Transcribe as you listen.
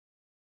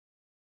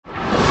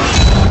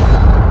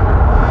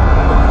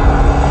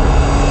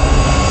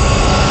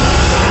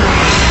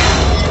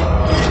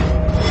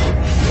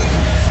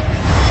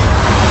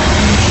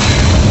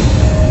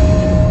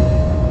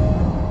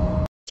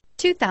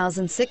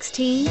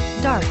2016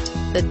 Dart.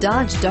 The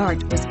Dodge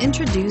Dart was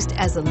introduced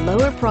as a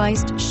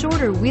lower-priced,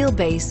 shorter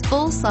wheelbase,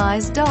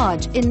 full-size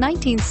Dodge in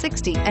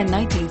 1960 and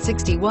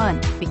 1961,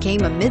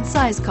 became a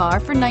mid-size car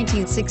for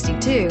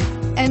 1962,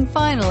 and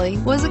finally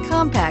was a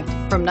compact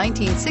from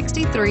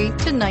 1963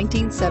 to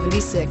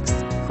 1976.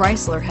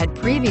 Chrysler had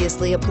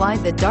previously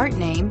applied the Dart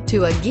name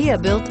to a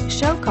Ghia-built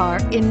show car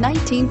in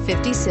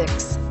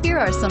 1956. Here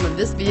are some of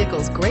this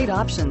vehicle's great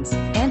options: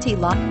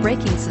 anti-lock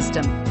braking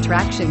system,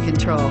 traction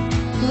control,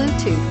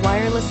 Bluetooth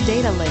wireless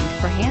data link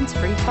for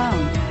hands-free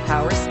phone,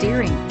 power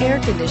steering, air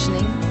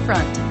conditioning,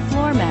 front,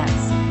 floor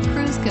mats,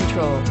 cruise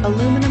control,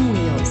 aluminum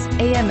wheels,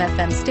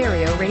 AM/FM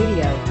stereo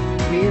radio,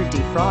 rear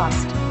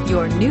defrost.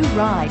 Your new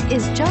ride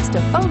is just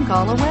a phone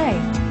call away.